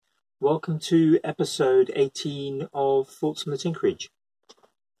Welcome to episode 18 of Thoughts on the Tinkerage.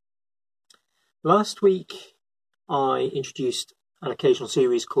 Last week I introduced an occasional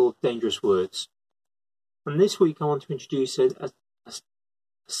series called Dangerous Words. And this week I want to introduce a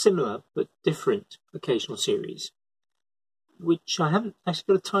similar but different occasional series, which I haven't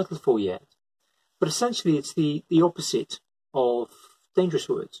actually got a title for yet. But essentially it's the opposite of Dangerous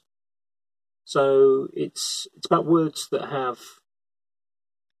Words. So it's about words that have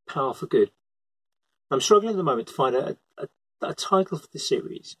power for good. I'm struggling at the moment to find a title for the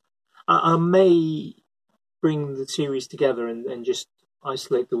series. I may bring the series together and just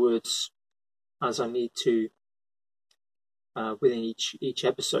isolate the words as I need to within each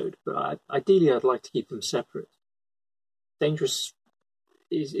episode, but ideally I'd like to keep them separate. Dangerous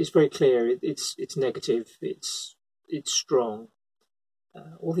is very clear. It's negative. It's strong.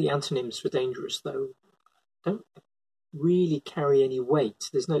 All the antonyms for dangerous, though, don't really carry any weight.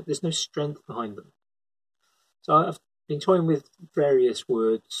 There's no strength behind them. So I've been toying with various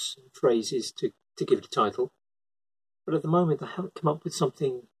words and phrases to give it a title, but at the moment I haven't come up with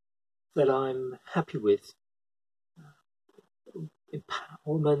something that I'm happy with.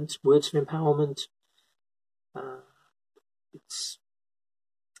 Empowerment, words of empowerment. It's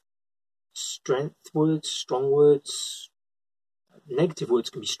strength words, strong words. Negative words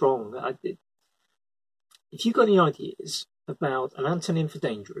can be strong. If you've got any ideas about an antonym for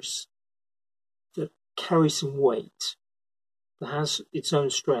dangerous that carries some weight, that has its own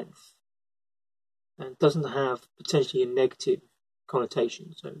strength, and doesn't have potentially a negative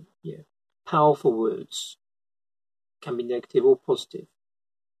connotation, so powerful words can be negative or positive.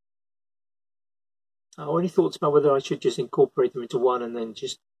 Any thoughts about whether I should just incorporate them into one and then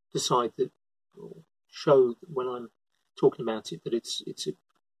just decide that, or show when I'm talking about it, that it's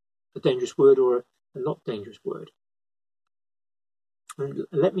a dangerous word or a not dangerous word? And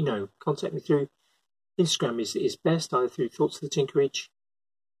let me know. Contact me through Instagram is best, either through Thoughts of the Tinkerage,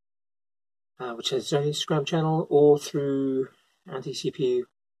 which has its own Instagram channel, or through Anti-CPU,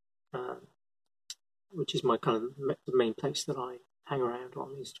 which is my kind of the main place that I hang around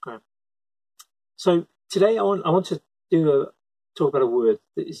on Instagram. So today I want to talk about a word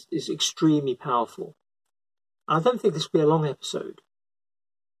that is extremely powerful. I don't think this will be a long episode,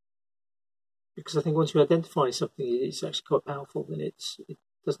 because I think once you identify something it's actually quite powerful, then it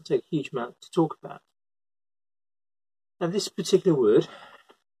doesn't take a huge amount to talk about. And this particular word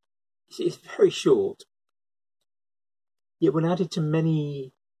is very short, yet when added to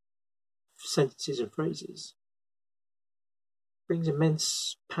many sentences and phrases, brings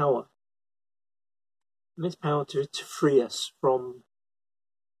immense power to free us from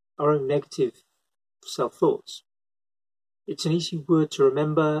our own negative self-thoughts. It's an easy word to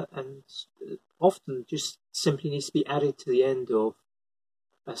remember, and often just simply needs to be added to the end of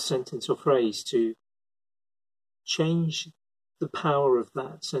a sentence or phrase to change the power of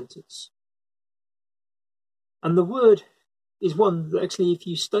that sentence. And the word is one that actually, if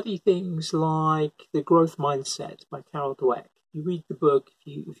you study things like The Growth Mindset by Carol Dweck, you read the book,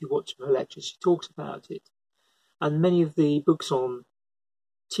 if you watch her lectures, she talks about it. And many of the books on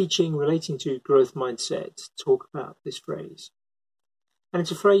teaching relating to growth mindset talk about this phrase. And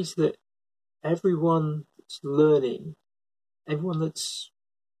it's a phrase that everyone that's learning, everyone that's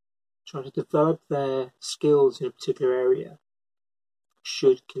trying to develop their skills in a particular area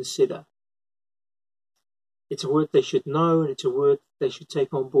should consider. It's a word they should know, and it's a word they should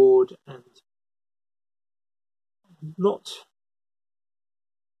take on board and not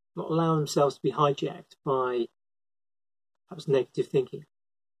allow themselves to be hijacked by perhaps negative thinking.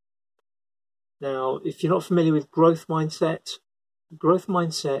 Now, if you're not familiar with growth mindset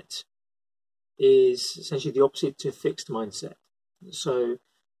is essentially the opposite to fixed mindset. So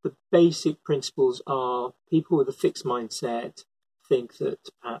the basic principles are people with a fixed mindset think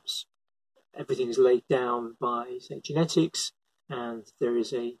that perhaps everything is laid down by, say, genetics, and there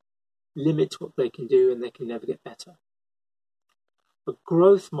is a limit to what they can do and they can never get better. A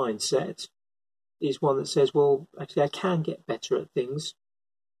growth mindset is one that says, well, actually I can get better at things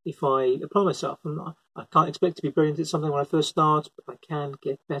if I apply myself. And I can't expect to be brilliant at something when I first start, but I can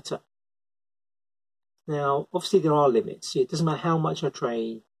get better. Now, obviously there are limits. It doesn't matter how much I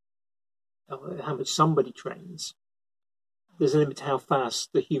train, or how much somebody trains. There's a limit to how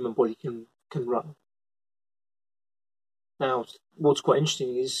fast the human body can run. Now, what's quite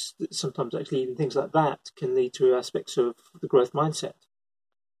interesting is that sometimes actually even things like that can lead to aspects of the growth mindset.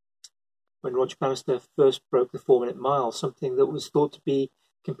 When Roger Bannister first broke the 4-minute mile, something that was thought to be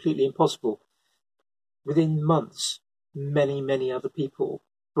completely impossible, within months, many, many other people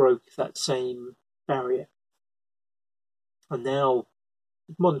broke that same barrier. And now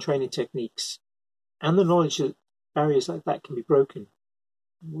modern training techniques and the knowledge that barriers like that can be broken,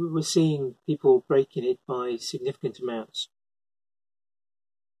 we're seeing people breaking it by significant amounts.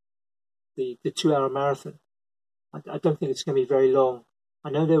 The 2-hour marathon, I don't think it's going to be very long.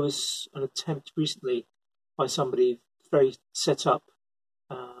 I know there was an attempt recently by somebody very set up,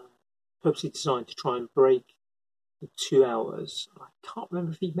 purposely designed to try and break the 2 hours. I can't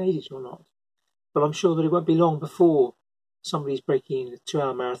remember if he made it or not, but I'm sure that it won't be long before somebody's breaking the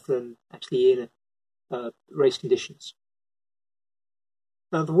 2-hour marathon actually in race conditions.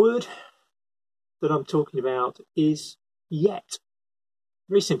 Now, the word that I'm talking about is yet.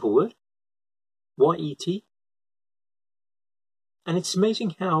 Very simple word, Y-E-T. And it's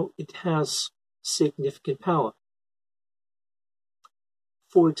amazing how it has significant power.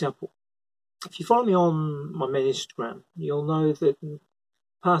 For example, if you follow me on my main Instagram, you'll know that in the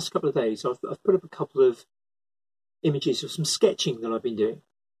past couple of days I've put up a couple of images of some sketching that I've been doing.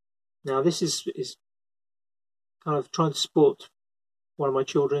 Now, this is kind of trying to support one of my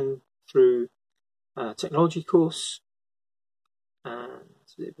children through a technology course, and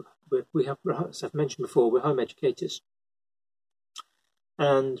we have, as I've mentioned before, we're home educators,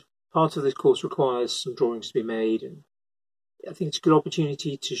 and part of this course requires some drawings to be made, and I think it's a good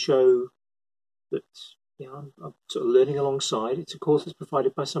opportunity to show that I'm sort of learning alongside. It's a course that's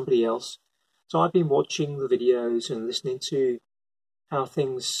provided by somebody else, so I've been watching the videos and listening to how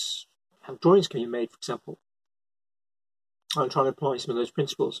drawings can be made, for example. I'm trying to apply some of those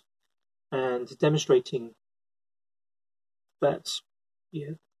principles and demonstrating that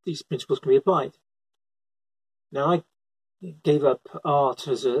these principles can be applied. Now, I gave up art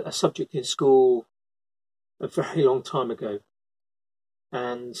as a subject in school a very long time ago,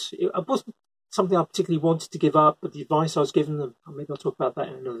 and it wasn't something I particularly wanted to give up, but the advice I was given, and maybe I'll talk about that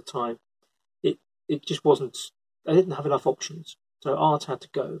in another time, it just wasn't, I didn't have enough options, so art had to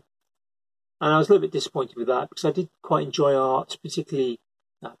go. And I was a little bit disappointed with that because I did quite enjoy art, particularly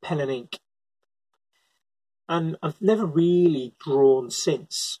pen and ink. And I've never really drawn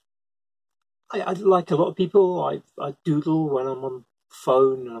since. I like a lot of people, I doodle when I'm on the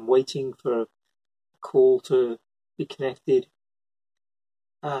phone and I'm waiting for a call to be connected.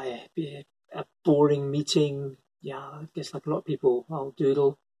 A boring meeting, I guess like a lot of people, I'll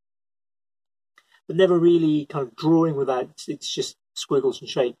doodle. But never really kind of drawing with that. It's just squiggles and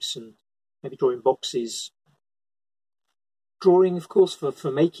shapes and maybe drawing boxes. Drawing, of course,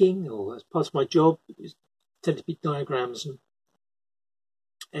 for making or as part of my job, tend to be diagrams, and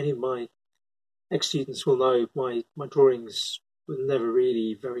any of my ex-students will know my drawings were never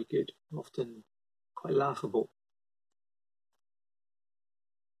really very good, often quite laughable.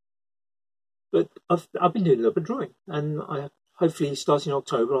 But I've been doing a little bit of drawing, and hopefully starting in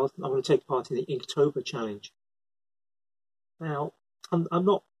October, I'm going to take part in the Inktober challenge. Now, I'm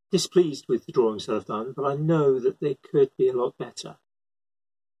not displeased with the drawings that I've done, but I know that they could be a lot better.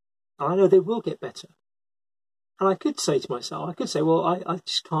 And I know they will get better. And I could say to myself, well, I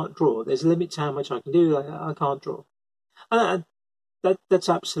just can't draw. There's a limit to how much I can do. I can't draw. And that's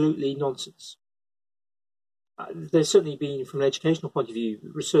absolutely nonsense. There's certainly been, from an educational point of view,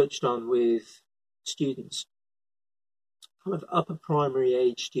 research done with students, kind of upper primary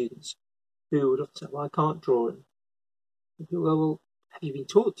age students, who would often say, well, I can't draw. And people go, well, have you been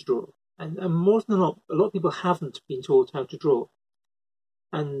taught to draw? And more than not, a lot of people haven't been taught how to draw.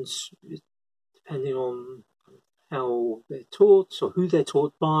 And depending on how they're taught or who they're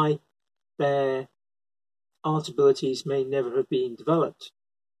taught by, their art abilities may never have been developed.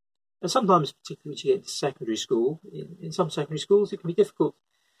 And sometimes, particularly when you get into secondary school, in some secondary schools, it can be difficult.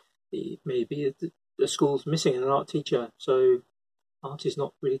 It may be that the school's missing an art teacher, so art is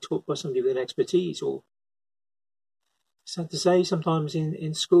not really taught by somebody with an expertise. Or, sad to say, sometimes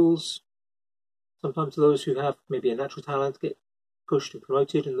in schools, sometimes those who have maybe a natural talent get pushed and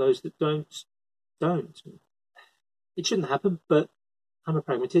promoted, and those that don't. It shouldn't happen, but I'm a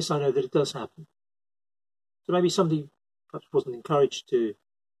pragmatist. I know that it does happen. So maybe somebody perhaps wasn't encouraged to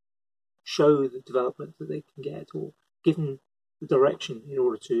show the development that they can get, or given the direction in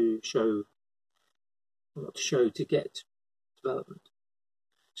order to show, or not to show, to get development.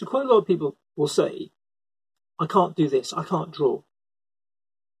 So quite a lot of people will say, I can't do this, I can't draw,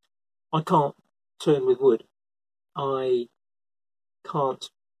 I can't turn with wood, I can't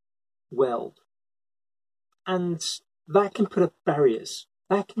weld. And that can put up barriers.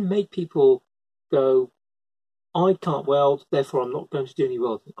 That can make people go, I can't weld, therefore I'm not going to do any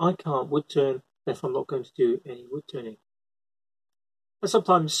welding. I can't wood turn, therefore I'm not going to do any wood turning. And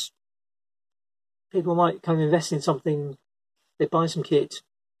sometimes people might kind of invest in something, they buy some kit,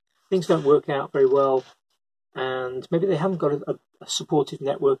 things don't work out very well, and maybe they haven't got a supportive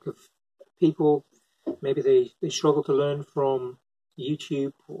network of people. Maybe they struggle to learn from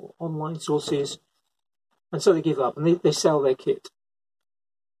YouTube or online sources, and so they give up and they sell their kit.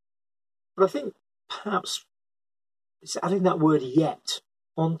 But I think perhaps it's adding that word yet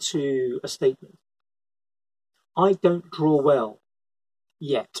onto a statement. I don't draw well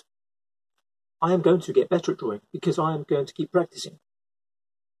yet. I am going to get better at drawing because I am going to keep practicing.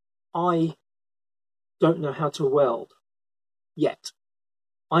 I don't know how to weld yet.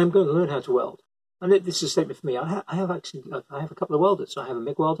 I am going to learn how to weld. And this is a statement for me. I have a couple of welders. I have a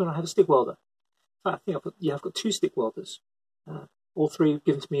MIG welder and I have a stick welder. In fact, I think I've got 2 stick welders. All 3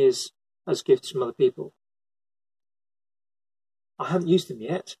 given to me as gifts from other people. I haven't used them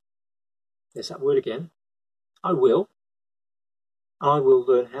yet. There's that word again. I will. I will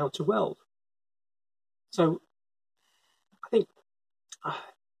learn how to weld. So I think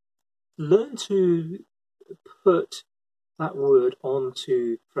learn to put that word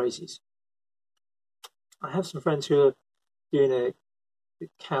onto phrases. I have some friends who are doing a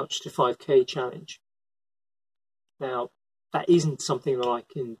couch to 5K challenge. Now, that isn't something that I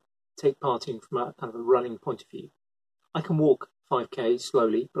can take part in from a kind of a running point of view. I can walk 5K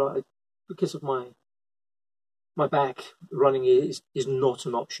slowly, but because of my back, running is not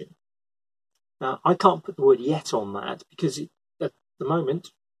an option. Now, I can't put the word yet on that because at the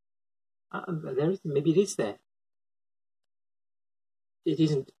moment, maybe it is there. It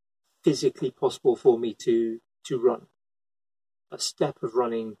isn't physically possible for me to run. A step of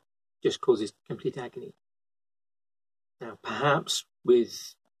running just causes complete agony. Now, perhaps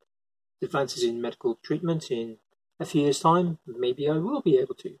with advances in medical treatment in a few years' time, maybe I will be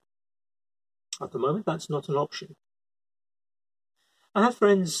able to. At the moment, that's not an option. I have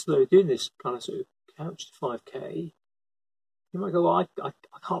friends that are doing this kind of sort of couch to 5K. You might go, well, I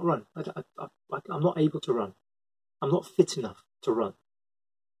can't run. I'm not able to run. I'm not fit enough to run.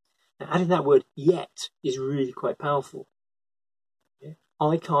 Now, adding that word yet is really quite powerful. Yeah?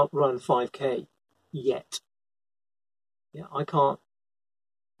 I can't run 5K yet. Yeah? I can't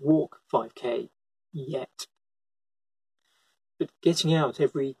walk 5K yet. But getting out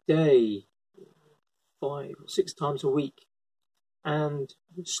every day, 5 or 6 times a week, and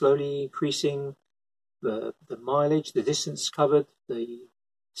slowly increasing the mileage, the distance covered, the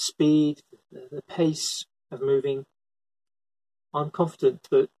speed, the pace of moving, I'm confident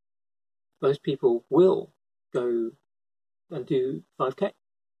that those people will go and do 5K.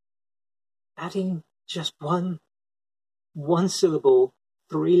 Adding just one syllable,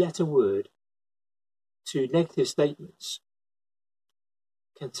 3-letter word to negative statements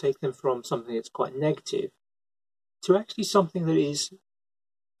can take them from something that's quite negative to actually something that is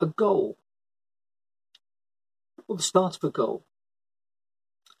a goal, or the start of a goal.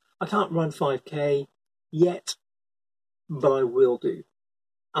 I can't run 5K yet, but I will do.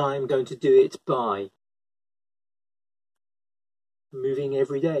 I'm going to do it by moving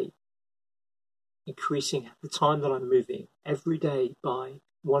every day, increasing the time that I'm moving every day by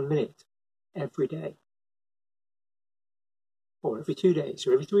 1 minute every day, or every 2 days,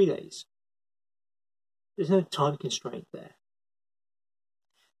 or every 3 days. There's no time constraint there.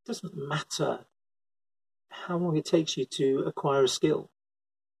 It doesn't matter how long it takes you to acquire a skill.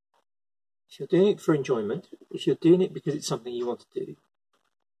 If you're doing it for enjoyment, if you're doing it because it's something you want to do,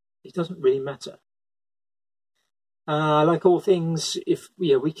 it doesn't really matter. Like all things,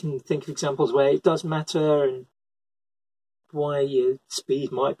 we can think of examples where it does matter and why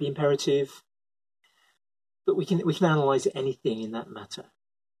speed might be imperative, but we can analyse anything in that matter.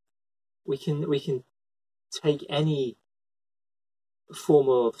 We can take any form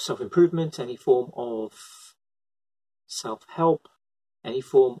of self-improvement, any form of self-help, any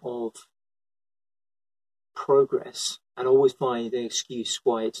form of progress, and always find an excuse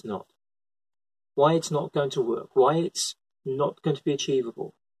why it's not going to work, why it's not going to be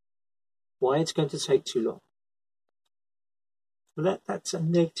achievable, why it's going to take too long. That's a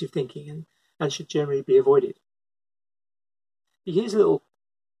negative thinking and should generally be avoided. Here's a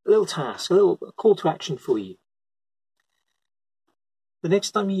little task, a call to action for you. The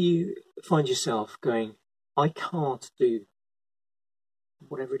next time you find yourself going, I can't do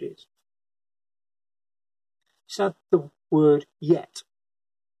whatever it is, just add the word yet.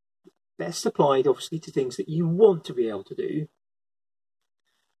 Best applied, obviously, to things that you want to be able to do.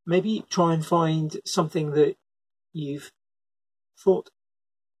 Maybe try and find something that you've thought,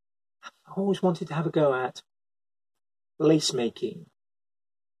 I always wanted to have a go at. Lace making,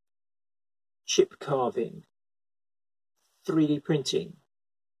 chip carving, 3D printing,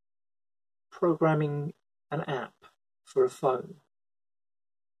 programming an app for a phone.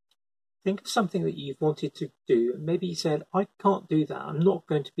 Think of something that you've wanted to do, and maybe you said, I can't do that. I'm not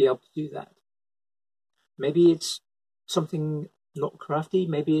going to be able to do that. Maybe it's something not crafty.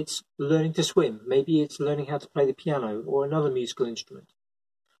 Maybe it's learning to swim. Maybe it's learning how to play the piano or another musical instrument,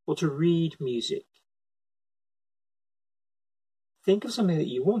 or to read music. Think of something that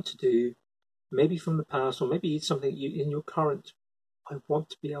you want to do, maybe from the past, or maybe it's something in your current, I want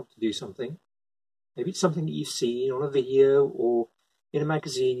to be able to do something. Maybe it's something that you've seen on a video or in a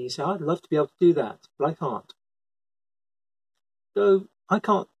magazine. You say, I'd love to be able to do that, but I can't. So I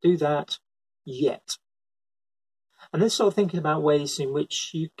can't do that yet. And then start thinking about ways in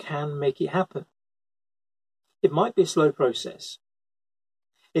which you can make it happen. It might be a slow process.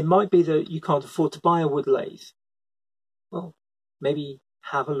 It might be that you can't afford to buy a wood lathe. Well, maybe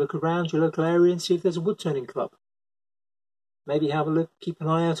have a look around your local area and see if there's a wood turning club. Maybe have a look, keep an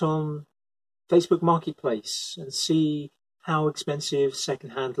eye out on Facebook Marketplace and see how expensive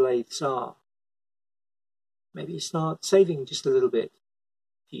second-hand lathes are. Maybe start saving just a little bit.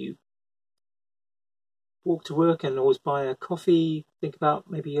 If you walk to work and always buy a coffee, think about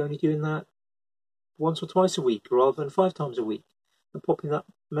maybe only doing that once or twice a week rather than 5 times a week, and popping that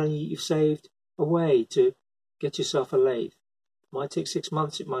money you've saved away to get yourself a lathe. It might take 6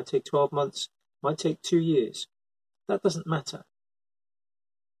 months, it might take 12 months, it might take 2 years. That doesn't matter.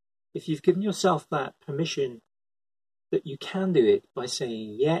 If you've given yourself that permission that you can do it by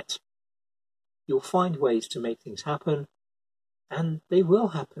saying yet, you'll find ways to make things happen, and they will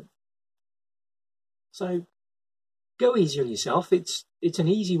happen. So go easy on yourself. It's an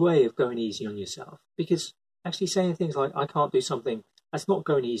easy way of going easy on yourself, because actually saying things like, I can't do something, that's not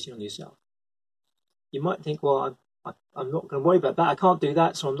going easy on yourself. You might think, well, I'm not going to worry about that. I can't do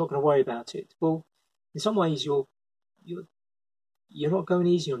that, so I'm not going to worry about it. Well, in some ways, you're not going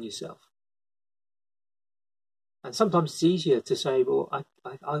easy on yourself. And sometimes it's easier to say, well,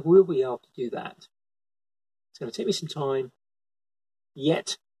 I will be able to do that. It's going to take me some time,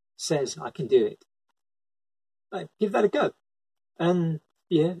 yet says I can do it. Give that a go. And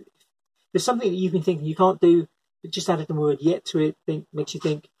yeah, if there's something that you've been thinking you can't do, but just added the word yet to it, makes you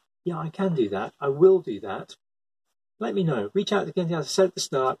think, yeah, I can do that. I will do that. Let me know. Reach out again, as I said at the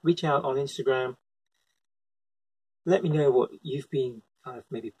start, reach out on Instagram. Let me know what you've been kind of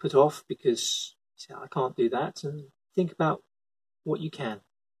maybe put off because you say, I can't do that, and think about what you can.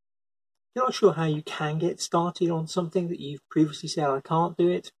 You're not sure how you can get started on something that you've previously said, I can't do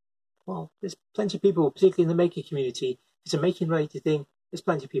it. Well, there's plenty of people, particularly in the maker community. If it's a making related thing, there's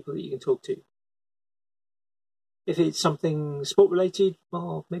plenty of people that you can talk to. If it's something sport related,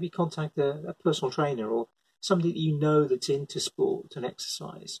 well, maybe contact a personal trainer or somebody that you know that's into sport and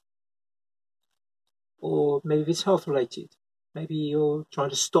exercise. Or maybe if it's health related, maybe you're trying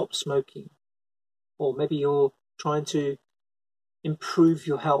to stop smoking, or maybe you're trying to improve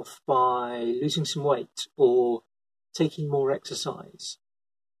your health by losing some weight or taking more exercise.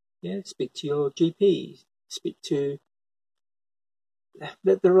 Yeah, speak to your GP, speak to,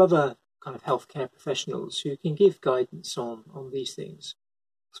 there are other kind of healthcare professionals who can give guidance on these things.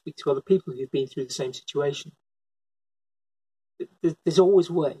 Speak to other people who've been through the same situation. There's always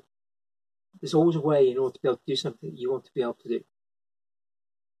a way. There's always a way in order to be able to do something that you want to be able to do.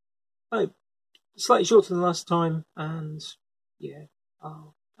 Oh, slightly shorter than last time, and yeah,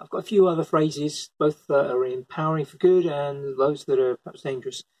 I've got a few other phrases, both that are empowering for good and those that are perhaps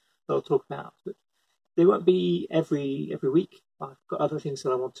dangerous that I'll talk about. But they won't be every week. I've got other things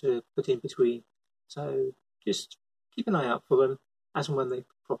that I want to put in between. So just keep an eye out for them as and when they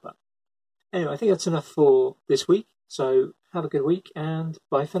crop up. Anyway, I think that's enough for this week. So have a good week and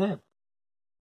bye for now.